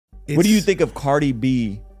What do you think of Cardi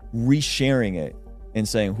B resharing it and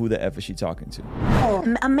saying, who the F is she talking to?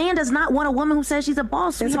 A man does not want a woman who says she's a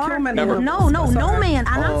boss, sweetheart. No, Never. no man.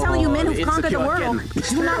 I'm not telling you men who've conquered the world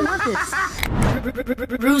do not want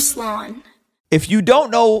this. Bruce Lawn. If you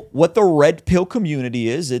don't know what the red pill community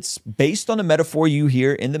is, it's based on the metaphor you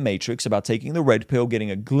hear in The Matrix about taking the red pill, getting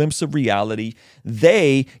a glimpse of reality.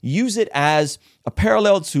 They use it as a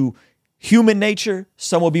parallel to human nature.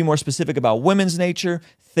 Some will be more specific about women's nature.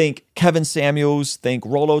 Think Kevin Samuels, think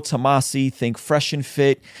Rollo Tomasi, think Fresh and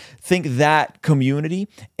Fit, think that community,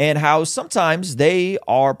 and how sometimes they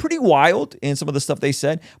are pretty wild in some of the stuff they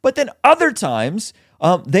said, but then other times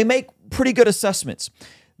they make pretty good assessments.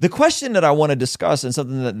 The question that I want to discuss, and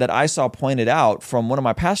something that I saw pointed out from one of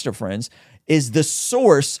my pastor friends, is the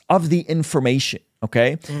source of the information,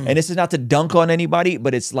 okay? And this is not to dunk on anybody,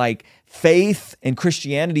 but it's like faith and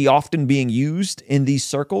Christianity often being used in these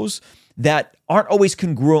circles that aren't always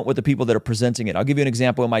congruent with the people that are presenting it. I'll give you an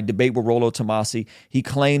example. In my debate with Rollo Tomasi, he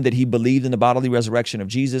claimed that he believed in the bodily resurrection of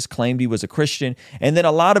Jesus, claimed he was a Christian, and then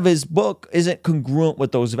a lot of his book isn't congruent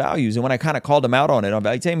with those values. And when I kind of called him out on it on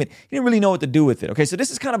Valuetainment, he didn't really know what to do with it. Okay, so this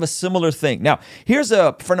is kind of a similar thing. Now, here's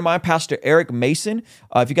a friend of mine, Pastor Eric Mason.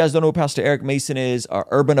 If you guys don't know who Pastor Eric Mason is,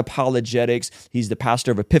 Urban Apologetics. He's the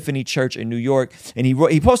pastor of Epiphany Church in New York, and he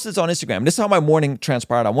posted this on Instagram. This is how my morning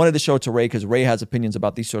transpired. I wanted to show it to Ray because Ray has opinions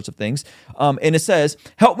about these sorts of things. And it says,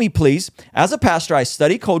 help me please. As a pastor, I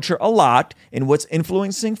study culture a lot and what's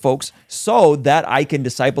influencing folks so that I can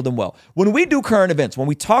disciple them well. When we do current events, when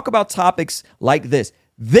we talk about topics like this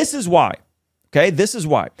is why. Okay, this is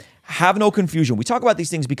why. Have no confusion. We talk about these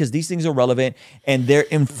things because these things are relevant and they're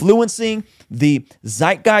influencing the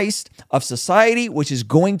zeitgeist of society, which is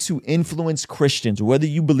going to influence Christians, whether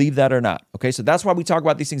you believe that or not. Okay, so that's why we talk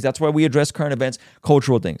about these things. That's why we address current events,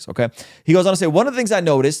 cultural things. Okay, he goes on to say, one of the things I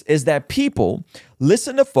noticed is that people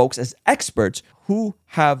listen to folks as experts who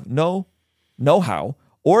have no know-how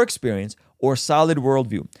or experience or solid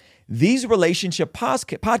worldview. These relationship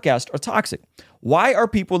podcasts are toxic. Why are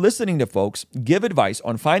people listening to folks give advice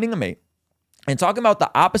on finding a mate and talking about the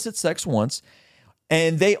opposite sex once,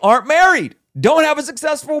 and they aren't married, don't have a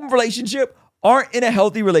successful relationship, aren't in a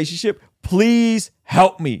healthy relationship? Please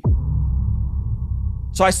help me.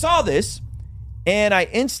 So I saw this, and I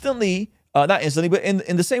instantly, not instantly, but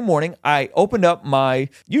in the same morning, I opened up my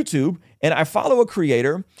YouTube, and I follow a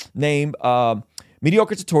creator named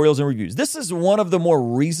Mediocre Tutorials and Reviews. This is one of the more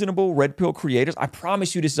reasonable red pill creators. I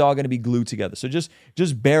promise you this is all going to be glued together. So just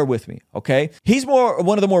bear with me, okay? He's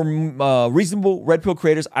one of the more reasonable red pill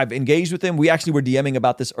creators. I've engaged with him. We actually were DMing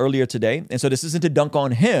about this earlier today. And so this isn't to dunk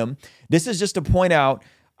on him. This is just to point out,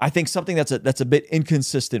 I think, something that's a bit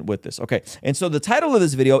inconsistent with this, okay? And so the title of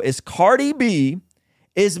this video is Cardi B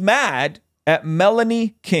is mad at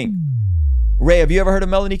Melanie King. Ray, have you ever heard of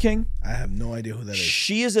Melanie King? I have no idea who that is.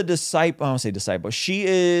 She is a disciple. I don't say disciple. She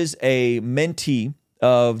is a mentee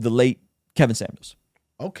of the late Kevin Samuels.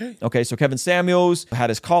 Okay, so Kevin Samuels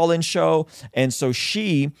had his call-in show, and so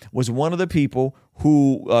she was one of the people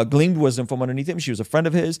who gleaned wisdom from underneath him. She was a friend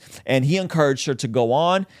of his, and he encouraged her to go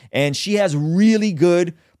on, and she has really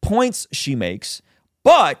good points she makes.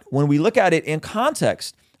 But when we look at it in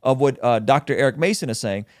context of what Dr. Eric Mason is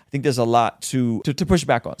saying, I think there's a lot to push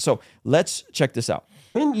back on. So let's check this out.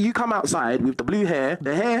 When you come outside with the blue hair,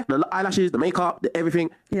 the eyelashes, the makeup, the everything,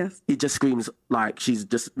 yes, it just screams like she's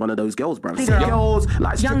just one of those girls, bro. Girls,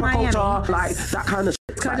 like stripper culture, like that kind of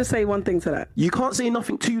shit. Can I just say one thing to that? You can't say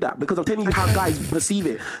nothing to that because I'm telling you how guys perceive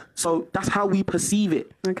it. So that's how we perceive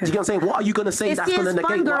it. Okay. Do you get what I'm saying? What are you going to say that's going to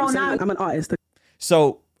negate what I'm saying? I'm an artist.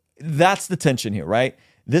 So that's the tension here, right?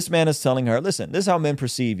 This man is telling her, listen, this is how men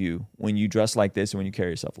perceive you when you dress like this and when you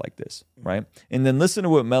carry yourself like this, right? And then listen to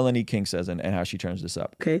what Melanie King says and how she turns this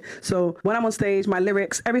up. Okay, so when I'm on stage, my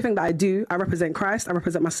lyrics, everything that I do, I represent Christ, I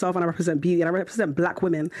represent myself, and I represent beauty, and I represent black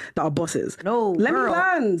women that are bosses. No, let me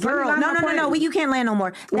land. No, you can't land no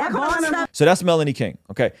more. That boss stuff. So that's Melanie King.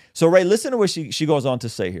 Okay, so Ray, listen to what she goes on to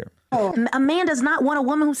say here. A man does not want a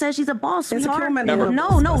woman who says she's a boss, sweetheart. No, Never.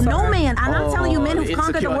 No, man. I'm not telling you men who've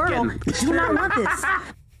conquered the world do not want this.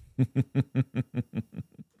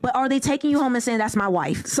 But are they taking you home and saying that's my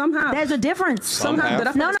wife? Somehow. There's a difference. Somehow.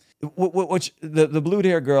 No. Which the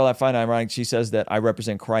blue-haired girl, I find ironic. She says that I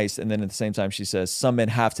represent Christ, and then at the same time she says some men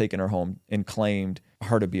have taken her home and claimed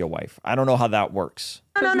her to be a wife. I don't know how that works.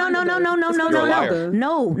 No. You're a liar.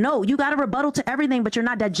 No. You got a rebuttal to everything, but you're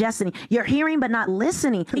not digesting. You're hearing, but not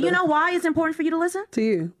listening. You know why it's important for you to listen? To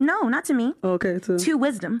you? No, not to me. Okay, to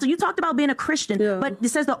wisdom. So you talked about being a Christian, but it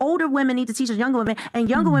says the older women need to teach the younger women, and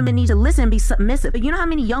younger women need to listen and be submissive. But you know how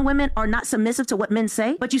many young women are not submissive to what men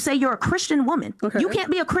say? But you say you're a Christian woman. Okay. You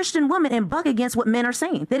can't be a Christian woman and buck against what men are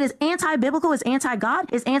saying. That is anti-biblical, is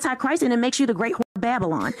anti-God, is anti-Christ, and it makes you the great whore of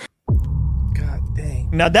Babylon. God dang.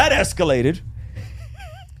 Now that escalated.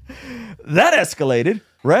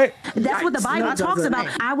 Right? That's what the Bible talks about.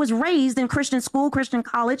 I was raised in Christian school, Christian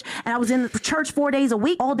college, and I was in the church 4 days a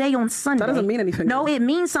week, all day on Sunday. That doesn't mean anything. No, it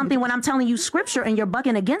means something when I'm telling you scripture and you're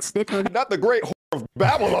bucking against it. Not the great whore of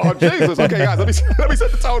Babylon. Jesus. Okay, guys, let me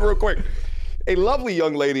set the tone real quick. A lovely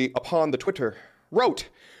young lady upon the Twitter wrote,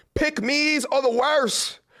 "Pick-me's are the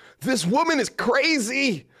worst. This woman is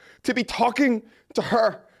crazy to be talking to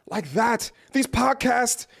her like that. These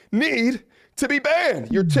podcasts need to be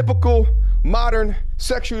banned." Your typical modern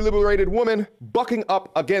sexually liberated woman bucking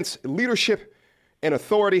up against leadership and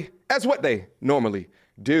authority as what they normally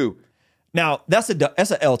do. Now, that's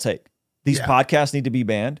an L take. These podcasts need to be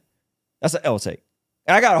banned. That's an L take.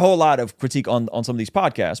 I got a whole lot of critique on some of these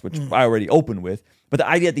podcasts, which I already opened with. But the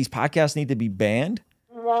idea that these podcasts need to be banned?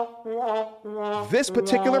 This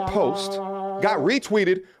particular post got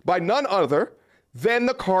retweeted by none other than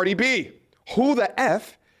the Cardi B. Who the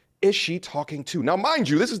F is she talking to? Now, mind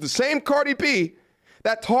you, this is the same Cardi B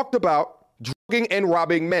that talked about drugging and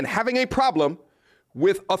robbing men, having a problem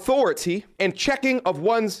with authority and checking of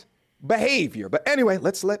one's behavior. But anyway,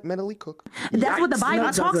 let's let Mentally cook. That's what the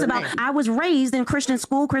Bible talks about. I was raised in Christian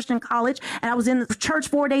school, Christian college, and I was in the church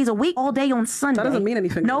 4 days a week, all day on Sunday. That doesn't mean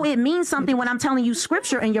anything. No, it means something when I'm telling you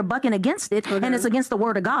scripture and you're bucking against it, and it's against the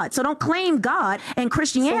word of God. So don't claim God and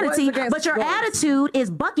Christianity, but your attitude is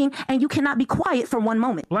bucking, and you cannot be quiet for one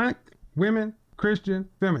moment. Black women, Christian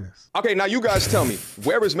feminists. Okay, now you guys tell me,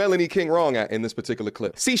 where is Melanie King wrong at in this particular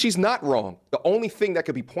clip? See, she's not wrong. The only thing that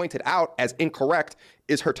could be pointed out as incorrect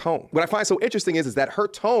is her tone. What I find so interesting is that her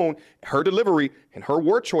tone, her delivery, and her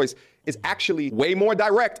word choice is actually way more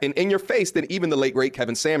direct and in your face than even the late, great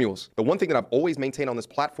Kevin Samuels. The one thing that I've always maintained on this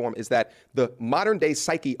platform is that the modern day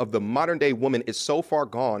psyche of the modern day woman is so far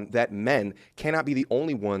gone that men cannot be the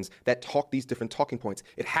only ones that talk these different talking points.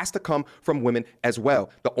 It has to come from women as well.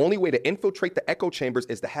 The only way to infiltrate the echo chambers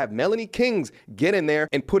is to have Melanie Kings get in there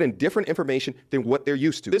and put in different information than what they're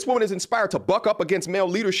used to. This woman is inspired to buck up against male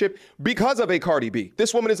leadership because of a Cardi B.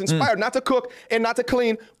 This woman is inspired not to cook and not to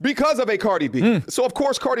clean because of a Cardi B. So of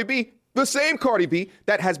course, Cardi B, the same Cardi B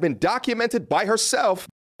that has been documented by herself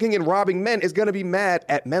and robbing men, is going to be mad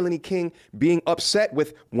at Melanie King being upset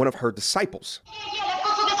with one of her disciples. Yeah, let's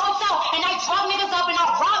go to this hotel and I drug niggas up and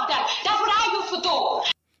I robbed them. That's what I used to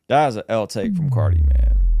do. That was an L take from Cardi,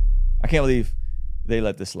 man. I can't believe they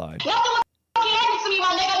let this slide. Nothing was happening to me,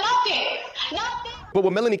 my nigga. Nothing. But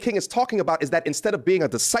what Melanie King is talking about is that instead of being a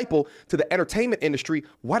disciple to the entertainment industry,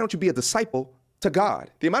 why don't you be a disciple to God?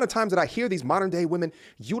 The amount of times that I hear these modern day women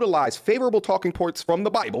utilize favorable talking points from the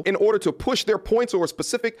Bible in order to push their points or a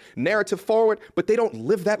specific narrative forward, but they don't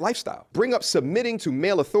live that lifestyle. Bring up submitting to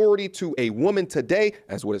male authority to a woman today,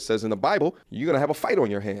 as what it says in the Bible, you're gonna have a fight on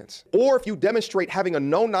your hands. Or if you demonstrate having a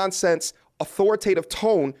no-nonsense, authoritative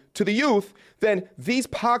tone to the youth, then these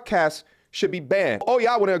podcasts should be banned. Oh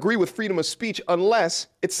yeah, I wouldn't agree with freedom of speech unless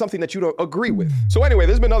it's something that you don't agree with. So anyway,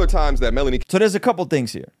 there's been other times that Melanie... So there's a couple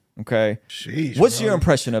things here. Okay. Sheesh, what's bro. your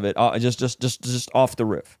impression of it? Just off the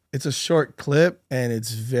riff. It's a short clip and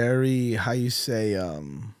it's very, how you say,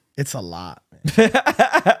 it's a lot.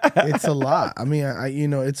 It's a lot. I mean,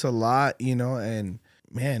 it's a lot, and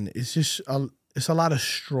man, it's just it's a lot of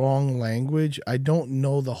strong language. I don't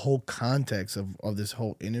know the whole context of this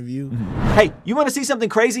whole interview. Hey, you want to see something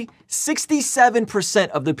crazy? 67%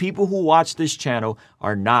 of the people who watch this channel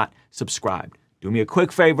are not subscribed. Do me a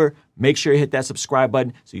quick favor, make sure you hit that subscribe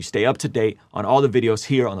button so you stay up to date on all the videos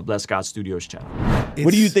here on the Blessed God Studios channel.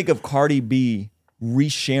 What do you think of Cardi B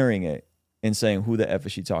resharing it and saying, who the F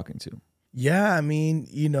is she talking to? Yeah, I mean,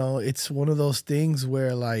 it's one of those things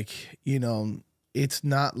where it's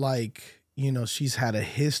not like, she's had a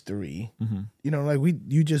history, like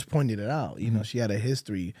you just pointed it out, she had a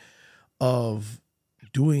history of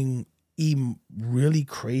doing really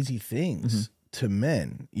crazy things to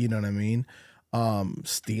men, you know what I mean?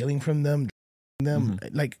 Stealing from them,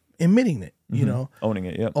 like admitting it, owning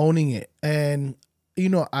it, owning it. And,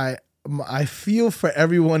 I feel for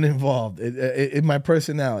everyone involved in my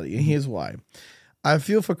personality. And here's why. I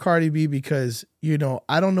feel for Cardi B because,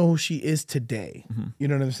 I don't know who she is today. You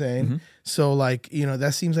know what I'm saying? So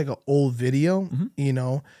that seems like an old video,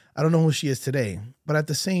 I don't know who she is today, but at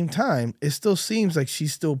the same time, it still seems like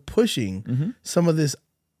she's still pushing some of this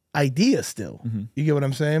idea still. You get what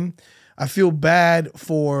I'm saying? I feel bad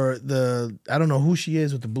for I don't know who she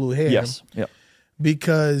is with the blue hair. Yes. Yeah.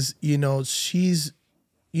 Because, she's,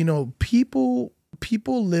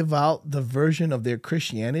 people live out the version of their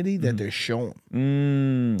Christianity that they're shown.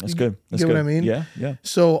 That's good. That's get good. what I mean? Yeah. Yeah.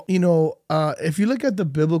 So, if you look at the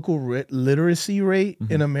biblical literacy rate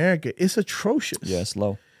in America, it's atrocious. Yeah, it's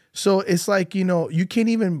low. So it's like, you can't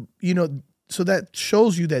even, so that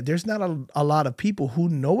shows you that there's not a lot of people who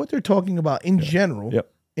know what they're talking about in general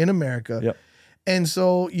in America. Yep. And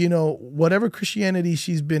so, whatever Christianity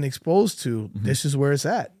she's been exposed to, this is where it's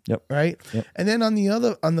at. Yep. Right. Yep. And then on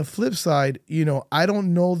the flip side, I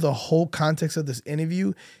don't know the whole context of this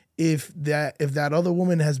interview. If that other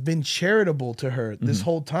woman has been charitable to her this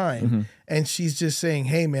whole time, and she's just saying,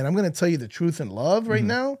 "Hey, man, I'm going to tell you the truth in love right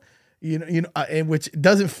now," and which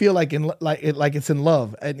doesn't feel like it's in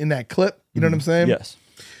love in that clip. You know what I'm saying? Yes.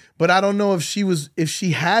 But I don't know if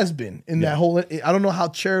she has been in that whole. I don't know how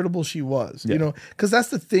charitable she was. Because that's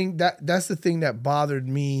the thing that bothered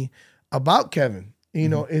me about Kevin.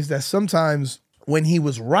 Is that sometimes when he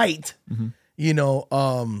was right,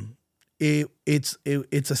 it's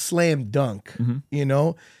a slam dunk.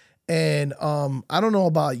 And I don't know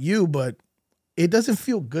about you, but it doesn't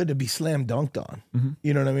feel good to be slam dunked on.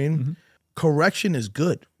 You know what I mean? Correction is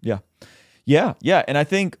good. Yeah. Yeah. Yeah. And I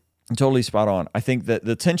think I'm totally spot on. I think that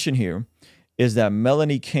the tension here is that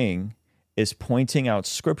Melanie King is pointing out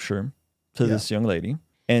scripture to this young lady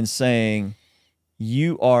and saying,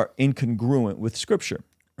 you are incongruent with scripture.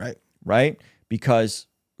 Right. Right? Because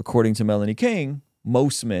according to Melanie King,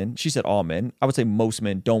 most men, she said all men, I would say most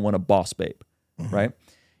men don't want a boss babe. Right?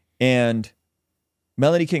 And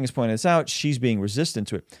Melanie King is pointing this out. She's being resistant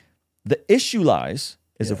to it. The issue lies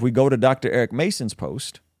is if we go to Dr. Eric Mason's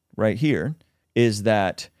post right here, is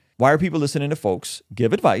that why are people listening to folks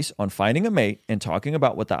give advice on finding a mate and talking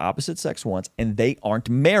about what the opposite sex wants and they aren't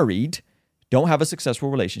married, don't have a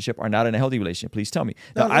successful relationship, are not in a healthy relationship? Please tell me.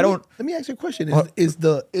 Now, let me ask you a question. Is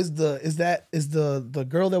the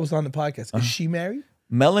girl that was on the podcast, is she married?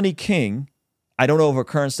 Melanie King, I don't know of her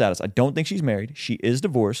current status. I don't think she's married. She is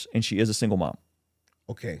divorced and she is a single mom.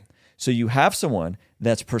 Okay. So you have someone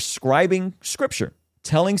that's prescribing scripture,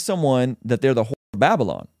 telling someone that they're the whore of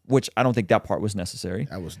Babylon, which I don't think that part was necessary.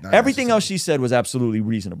 That was not Everything necessary. else she said was absolutely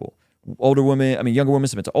reasonable. Younger women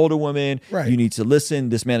submit to older women. Right. You need to listen.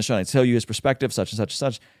 This man is trying to tell you his perspective, such and such and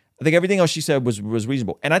such. I think everything else she said was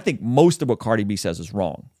reasonable. And I think most of what Cardi B says is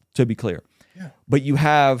wrong, to be clear. Yeah. But you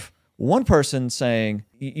have one person saying,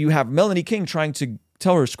 you have Melanie King trying to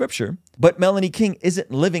tell her scripture, but Melanie King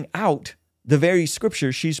isn't living out the very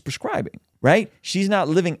scripture she's prescribing, right? She's not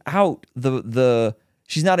living out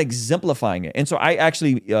she's not exemplifying it. And so I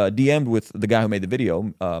actually DM'd with the guy who made the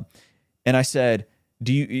video, and I said,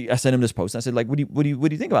 I sent him this post. And I said, like, what do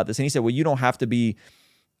you think about this? And he said, well, you don't have to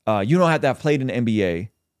have played in the NBA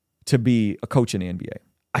to be a coach in the NBA.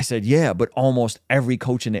 I said, yeah, but almost every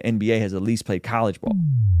coach in the NBA has at least played college ball.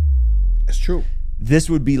 That's true. This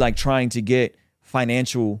would be like trying to get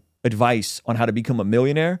financial advice on how to become a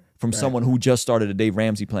millionaire from someone who just started a Dave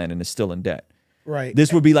Ramsey plan and is still in debt. Right.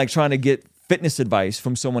 This would be like trying to get fitness advice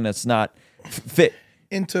from someone that's not fit.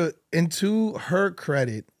 Into her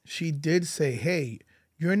credit, she did say, hey,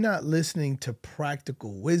 you're not listening to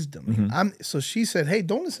practical wisdom. So she said, hey,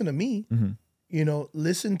 don't listen to me.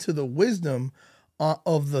 Listen to the wisdom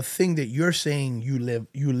of the thing that you're saying you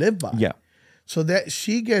live by. Yeah. So that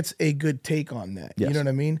she gets a good take on that. Yes. You know what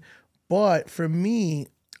I mean? But for me,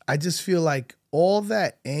 I just feel like all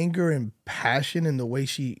that anger and passion in the way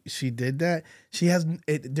she did that,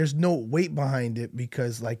 there's no weight behind it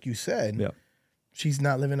because, like you said, she's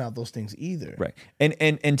not living out those things either. Right.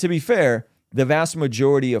 And to be fair, the vast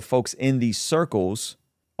majority of folks in these circles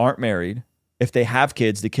aren't married. If they have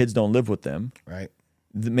kids, the kids don't live with them. Right.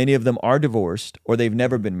 Many of them are divorced or they've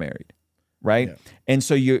never been married. Right. Yeah. And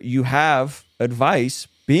so you have advice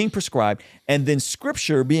being prescribed and then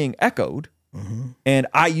scripture being echoed. And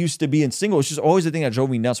I used to be in singles. It's just always the thing that drove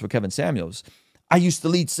me nuts with Kevin Samuels. I used to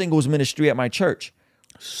lead singles ministry at my church.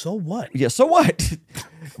 So what? Yeah, so what?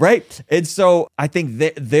 Right? And so I think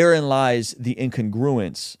that therein lies the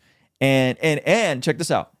incongruence. And check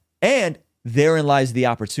this out. And therein lies the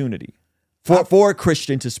opportunity for a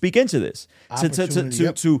Christian to speak into this.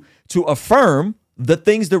 To affirm the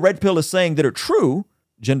things the red pill is saying that are true,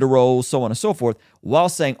 gender roles, so on and so forth, while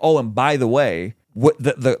saying, oh, and by the way, what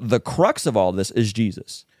the crux of all this is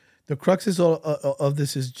Jesus. The crux of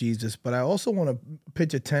this is Jesus, but I also want to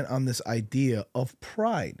pitch a tent on this idea of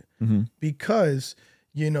pride because,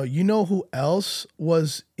 You know who else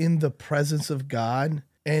was in the presence of God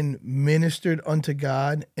and ministered unto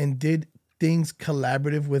God and did things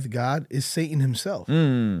collaborative with God is Satan himself.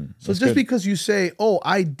 So just because you say, "Oh,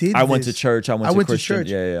 I did," went to church. I went to Christian.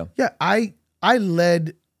 Yeah. I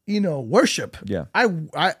led, worship. Yeah. I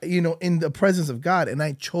in the presence of God, and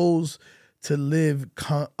I chose to live,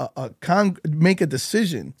 make a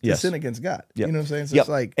decision to sin against God. Yep. You know what I'm saying? So Yep. it's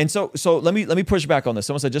like, and so let me push back on this.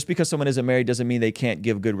 Someone said just because someone isn't married doesn't mean they can't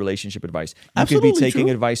give good relationship advice. You could be Absolutely taking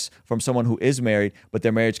true. advice from someone who is married, but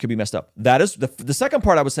their marriage could be messed up. That is the second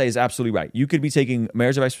part I would say is absolutely right. You could be taking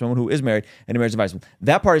marriage advice from someone who is married and a marriage advice.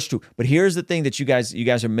 That part is true. But here's the thing that you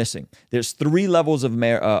guys are missing. There's 3 levels of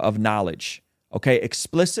knowledge. Okay,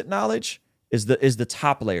 explicit knowledge is the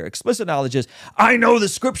top layer. Explicit knowledge is, I know the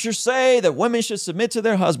scriptures say that women should submit to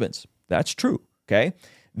their husbands. That's true, okay?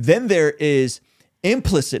 Then there is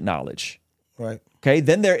implicit knowledge. right. Okay,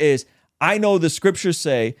 then there is, I know the scriptures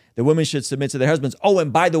say that women should submit to their husbands. Oh,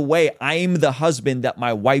 and by the way, I'm the husband that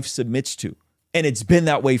my wife submits to. And it's been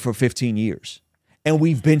that way for 15 years. And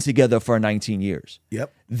we've been together for 19 years.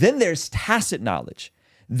 Yep. Then there's tacit knowledge.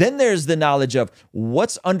 Then there's the knowledge of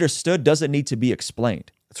what's understood doesn't need to be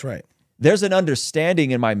explained. That's right. There's an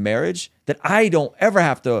understanding in my marriage that I don't ever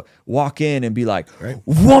have to walk in and be like, Right.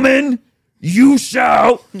 woman, you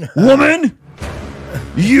shall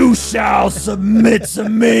submit to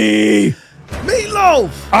me.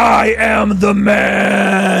 Meatloaf! I am the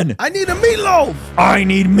man. I need a meatloaf! I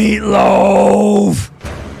need meatloaf.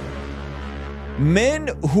 Men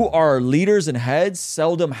who are leaders and heads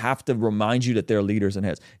seldom have to remind you that they're leaders and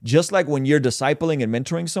heads. Just like when you're discipling and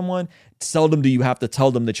mentoring someone, seldom do you have to tell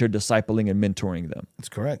them that you're discipling and mentoring them. That's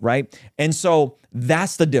correct. Right? And so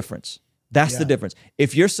that's the difference. That's the difference.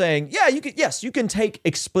 If you're saying, you can take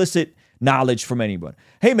explicit knowledge from anyone.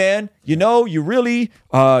 Hey, man, you really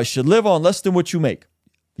should live on less than what you make.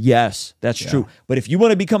 Yes, that's true. But if you want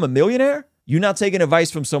to become a millionaire, you're not taking advice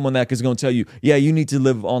from someone that is going to tell you, you need to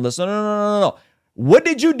live on less. No. What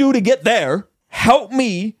did you do to get there? Help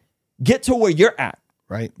me get to where you're at.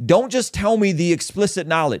 Right. Don't just tell me the explicit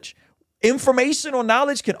knowledge. Informational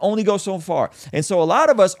knowledge can only go so far. And so a lot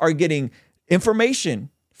of us are getting information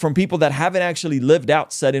from people that haven't actually lived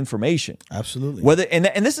out said information. Absolutely.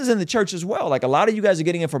 And this is in the church as well. Like a lot of you guys are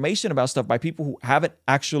getting information about stuff by people who haven't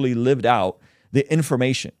actually lived out the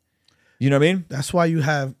information. You know what I mean? That's why you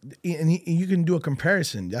have, and you can do a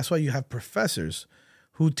comparison. That's why you have professors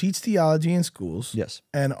who teach theology in schools, Yes.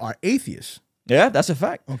 and are atheists. Yeah, that's a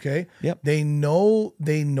fact. Okay. Yep. They know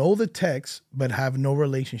the text, but have no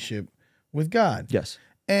relationship with God. Yes.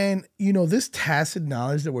 And this tacit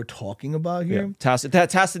knowledge that we're talking about here.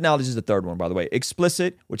 Tacit knowledge is the third one, by the way.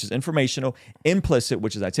 Explicit, which is informational. Implicit,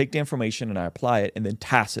 which is I take the information and I apply it. And then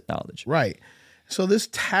tacit knowledge. Right. So this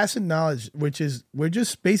tacit knowledge, which is, we're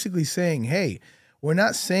just basically saying, hey, we're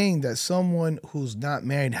not saying that someone who's not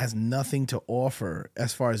married has nothing to offer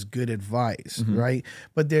as far as good advice, right?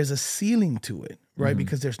 But there's a ceiling to it, right?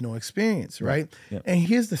 Because there's no experience, right? Yep. And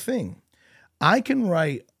here's the thing. I can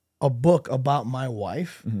write a book about my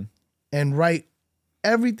wife and write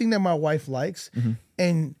everything that my wife likes.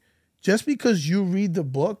 And just because you read the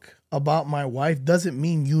book about my wife doesn't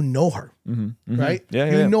mean you know her, right?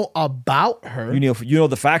 You know about her. You know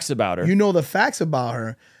the facts about her. You know the facts about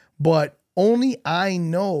her, but only I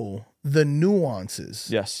know the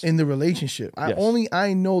nuances in the relationship.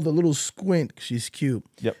 I know the little squint. She's cute.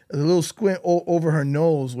 Yep. The little squint over her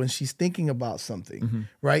nose when she's thinking about something,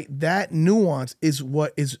 right? That nuance is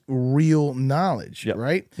what is real knowledge,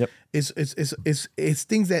 right? Yep. It's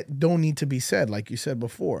things that don't need to be said, like you said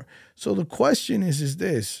before. So the question is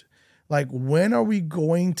this. Like, when are we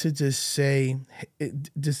going to just say, and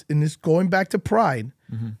this going back to pride,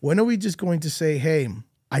 when are we just going to say, hey,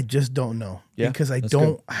 I just don't know because I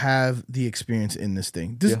don't have the experience in this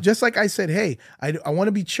thing. Just like I said, hey, I want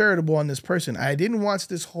to be charitable on this person. I didn't watch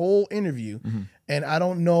this whole interview and I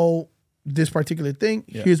don't know this particular thing.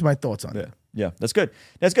 Here's my thoughts on it. Yeah, that's good.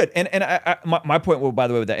 That's good. And my point, by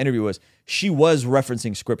the way, with that interview was she was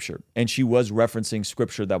referencing scripture, and she was referencing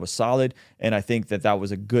scripture that was solid. And I think that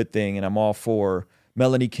was a good thing. And I'm all for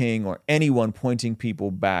Melanie King or anyone pointing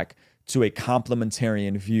people back to a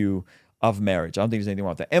complementarian view of marriage. I don't think there's anything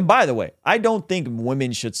wrong with that. And by the way, I don't think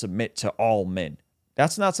women should submit to all men.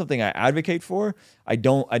 That's not something I advocate for. I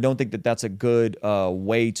don't think that that's a good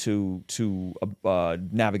way to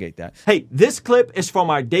navigate that. Hey, this clip is from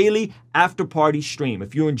our daily after party stream.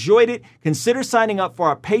 If you enjoyed it, consider signing up for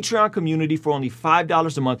our Patreon community for only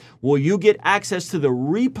 $5 a month, where you get access to the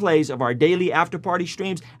replays of our daily after party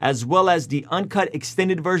streams, as well as the uncut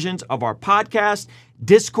extended versions of our podcast,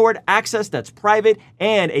 Discord access that's private,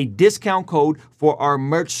 and a discount code for our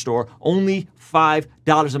merch store, only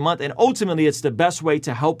 $5 a month. And ultimately, it's the best way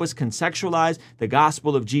to help us contextualize the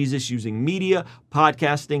gospel of Jesus using media,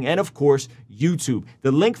 podcasting, and of course, YouTube.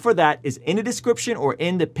 The link for that is in the description or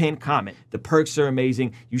in the pinned comment. The perks are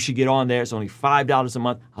amazing. You should get on there. It's only $5 a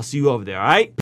month. I'll see you over there, all right?